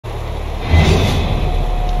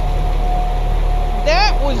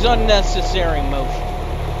was unnecessary motion.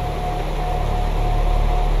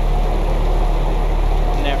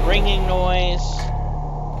 And that ringing noise,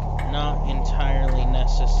 not entirely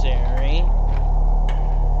necessary.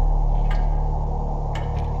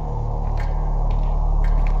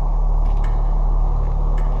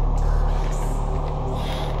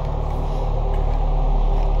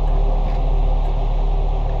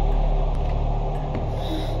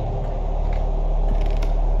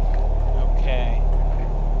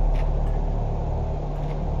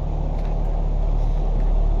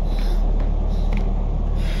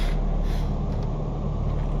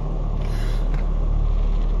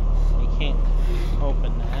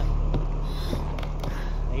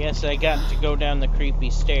 I got to go down the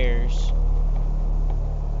creepy stairs.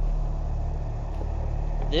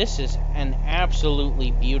 This is an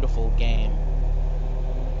absolutely beautiful game.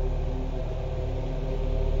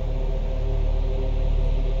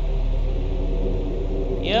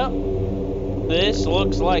 Yep, this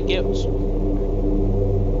looks like it was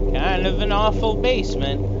kind of an awful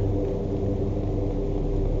basement.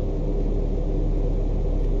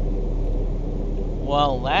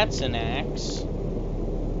 Well, that's an axe.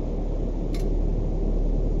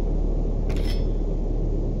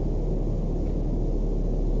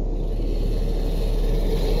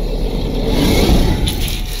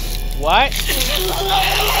 What?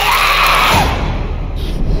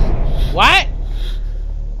 What?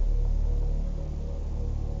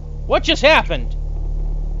 What just happened?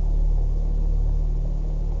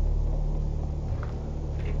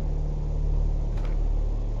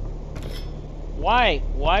 Why?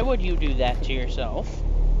 Why would you do that to yourself?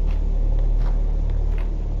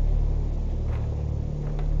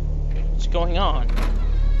 What's going on?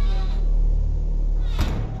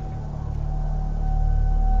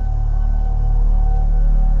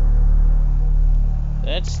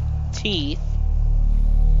 That's teeth.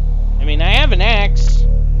 I mean, I have an axe.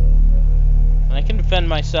 And I can defend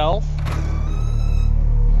myself.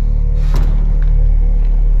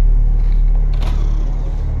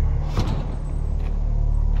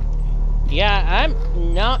 Yeah,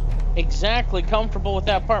 I'm not exactly comfortable with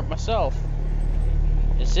that part myself.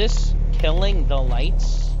 Is this killing the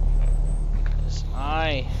lights? As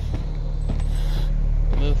I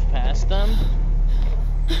move past them?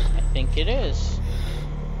 I think it is.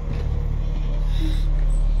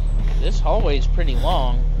 This hallway is pretty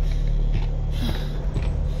long.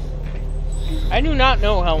 I do not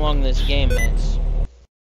know how long this game is.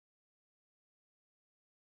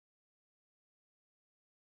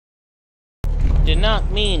 Did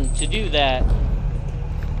not mean to do that.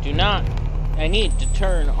 Do not. I need to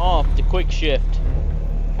turn off the quick shift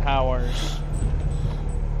powers.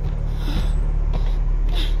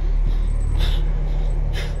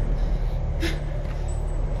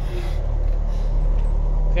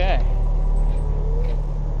 Okay.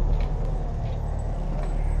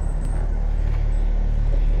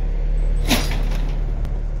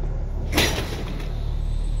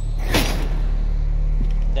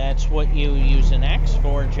 That's what you use an axe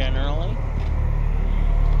for, generally.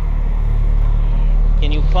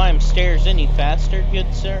 Can you climb stairs any faster,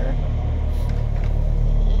 good sir?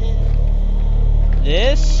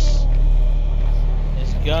 This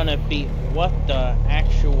is gonna be... what the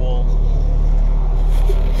actual...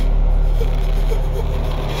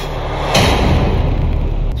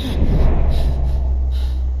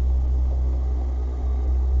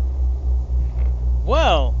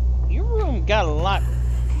 Well, your room got a lot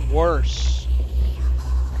worse.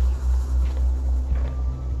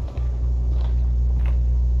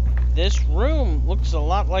 This room looks a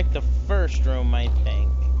lot like the first room, I think.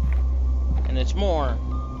 And it's more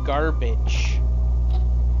garbage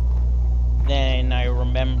than I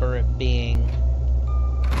remember it being.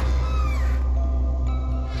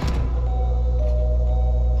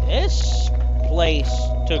 This place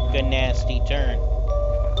took a nasty turn.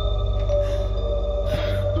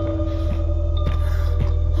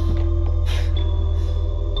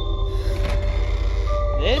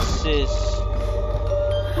 This is...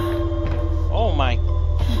 oh my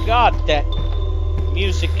god, that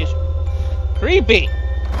music is creepy!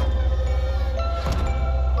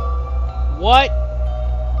 What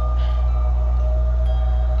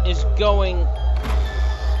is going...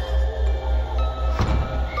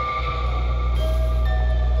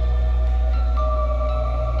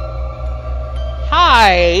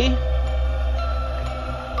 Hi!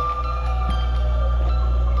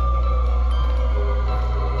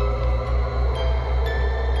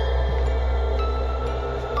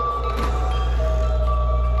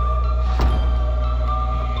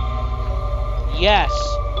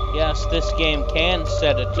 Yes, this game can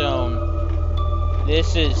set a tone.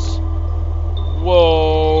 This is...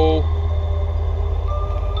 Whoa.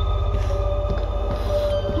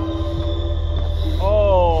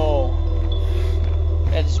 Oh.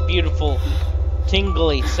 That's beautiful,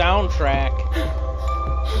 tingly soundtrack.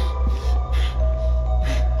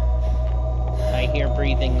 I hear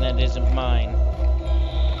breathing that isn't mine.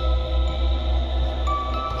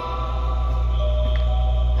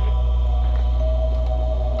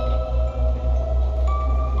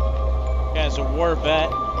 Guy's a war vet.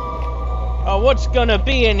 Oh, what's gonna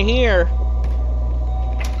be in here?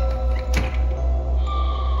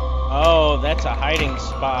 Oh, that's a hiding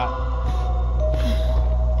spot.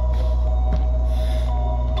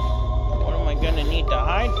 What am I gonna need to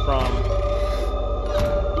hide from?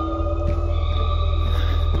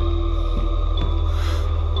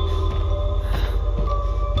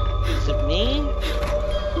 Is it me?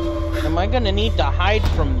 Am I gonna need to hide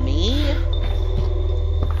from me?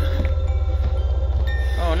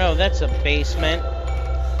 Oh no, that's a basement.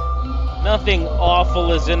 Nothing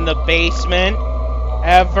awful is in the basement.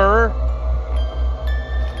 Ever.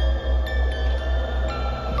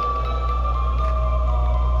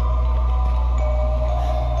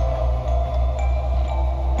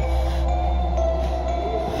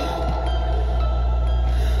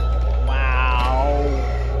 Wow.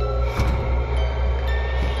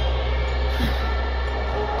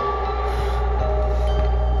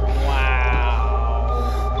 Wow.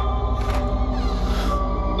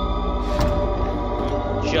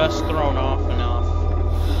 Just thrown off enough.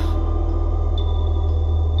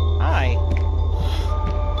 Hi.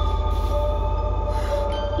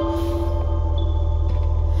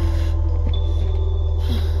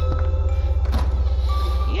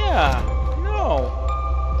 Yeah. No.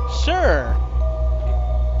 Sir.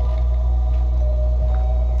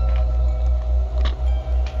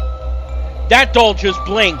 That doll just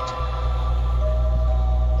blinked.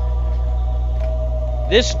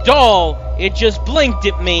 This doll, it just blinked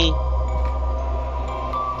at me.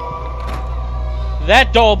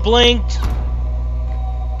 That doll blinked.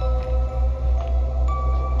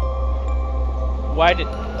 Why did...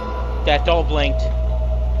 That doll blinked.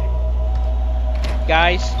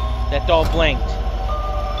 Guys, that doll blinked.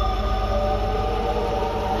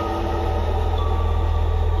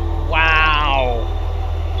 Wow.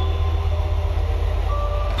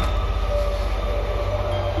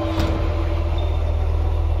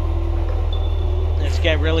 This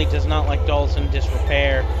guy really does not like dolls in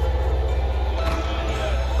disrepair.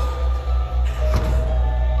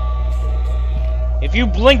 If you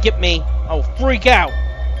blink at me, I'll freak out.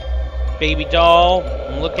 Baby doll,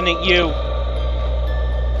 I'm looking at you.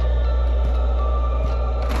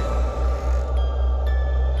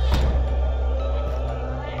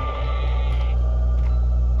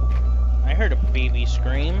 I heard a baby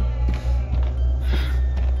scream.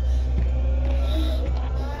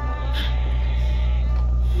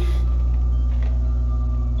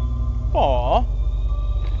 Aw.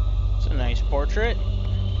 It's a nice portrait.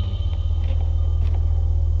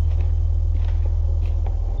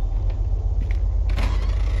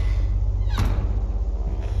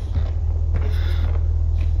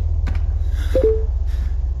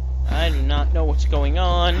 I do not know what's going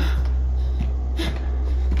on.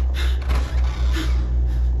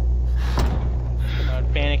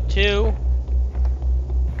 Panic 2.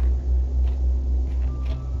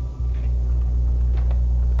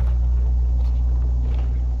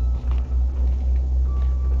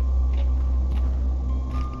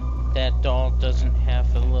 That doll doesn't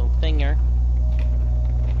have a little finger.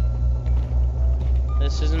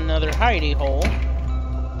 This is another hidey hole.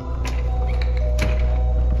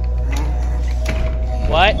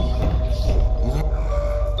 What?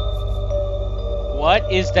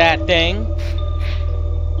 What is that thing?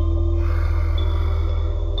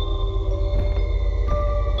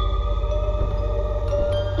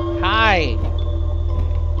 Hi.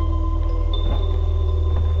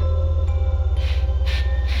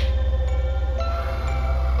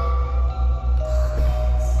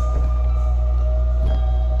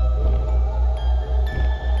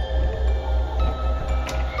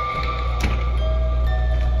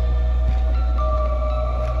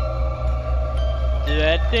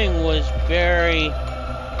 That thing was very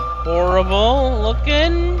horrible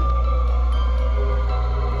looking.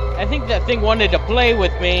 I think that thing wanted to play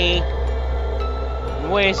with me in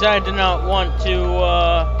ways I did not want to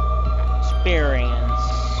experience.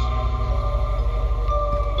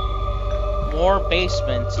 More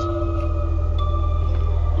basements.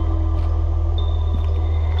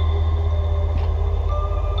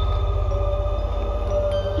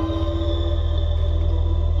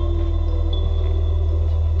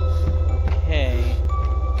 Okay.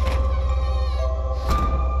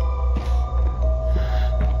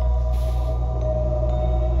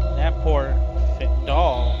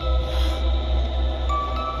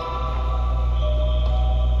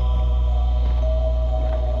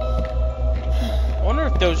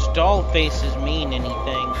 those doll faces mean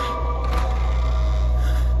anything.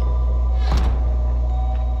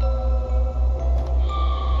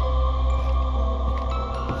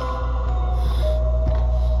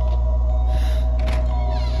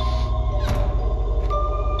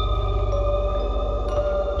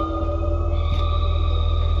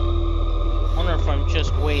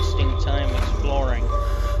 Just wasting time exploring. I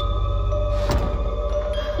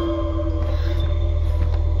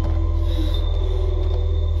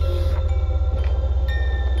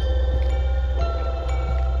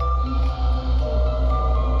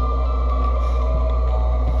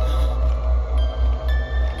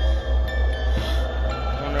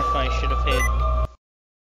wonder if I should have hid.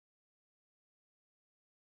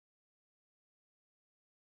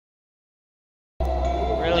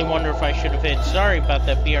 Wonder if I should have hit. Sorry about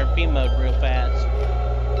that BRP mode real fast.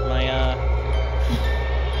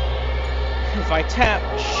 If I tap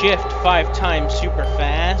shift 5 times super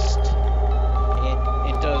fast,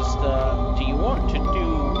 it does the, do you want to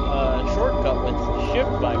do a shortcut with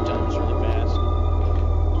shift 5 times really fast?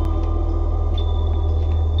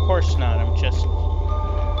 Of course not, I'm just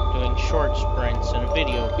doing short sprints in a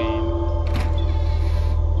video game.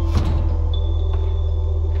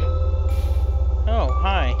 Oh,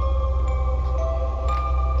 hi.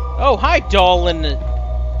 Oh, hi, doll in the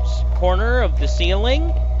corner of the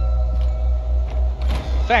ceiling.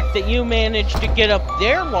 The fact that you managed to get up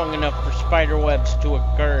there long enough for spider webs to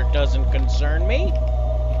occur doesn't concern me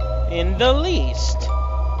in the least.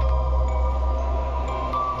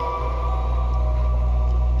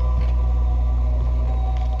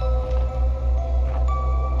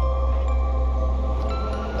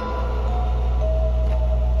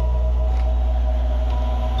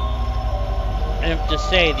 I have to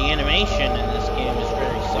say, the animation in this game is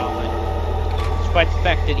very solid, despite the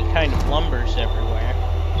fact that he kind of lumbers everywhere.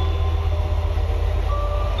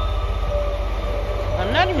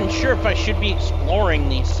 I'm not even sure if I should be exploring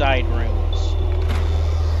these side rooms.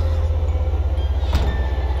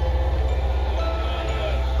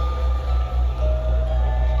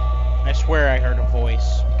 I swear I heard a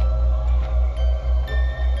voice.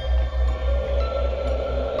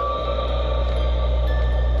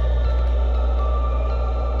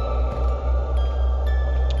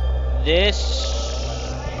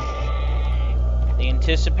 The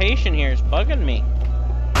anticipation here is bugging me.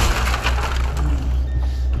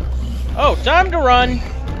 Oh, time to run!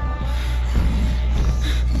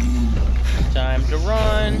 Time to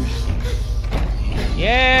run.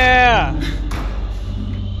 Yeah!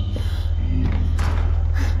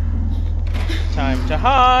 Time to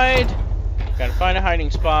hide. Gotta find a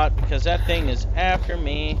hiding spot because that thing is after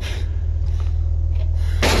me.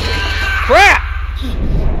 Crap!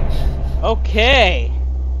 Okay.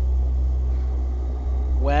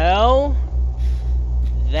 Well,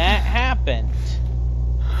 that happened.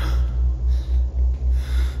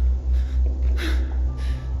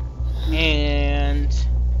 And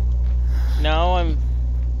now I'm...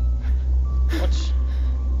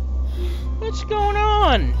 What's going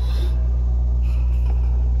on?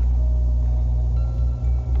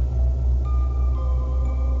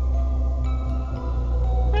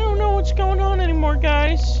 I don't know what's going on anymore,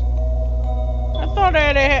 guys.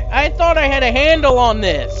 I thought I had a handle on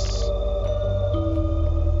this.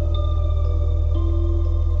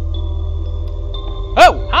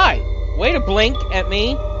 Oh, hi. Way to blink at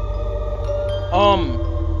me.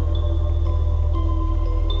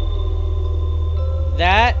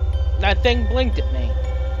 That thing blinked at me.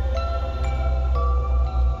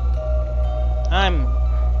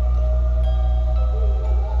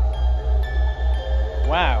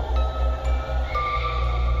 Wow.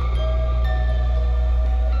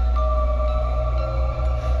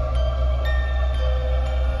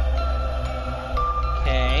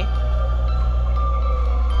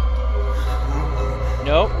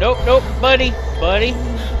 Nope, buddy.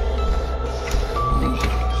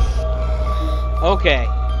 Okay.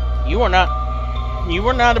 You are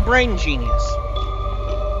not a brain genius.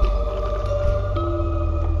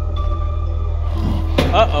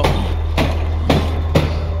 Uh-oh.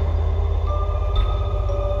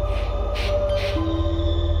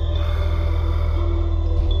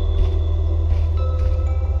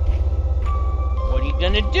 What are you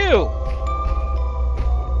gonna do?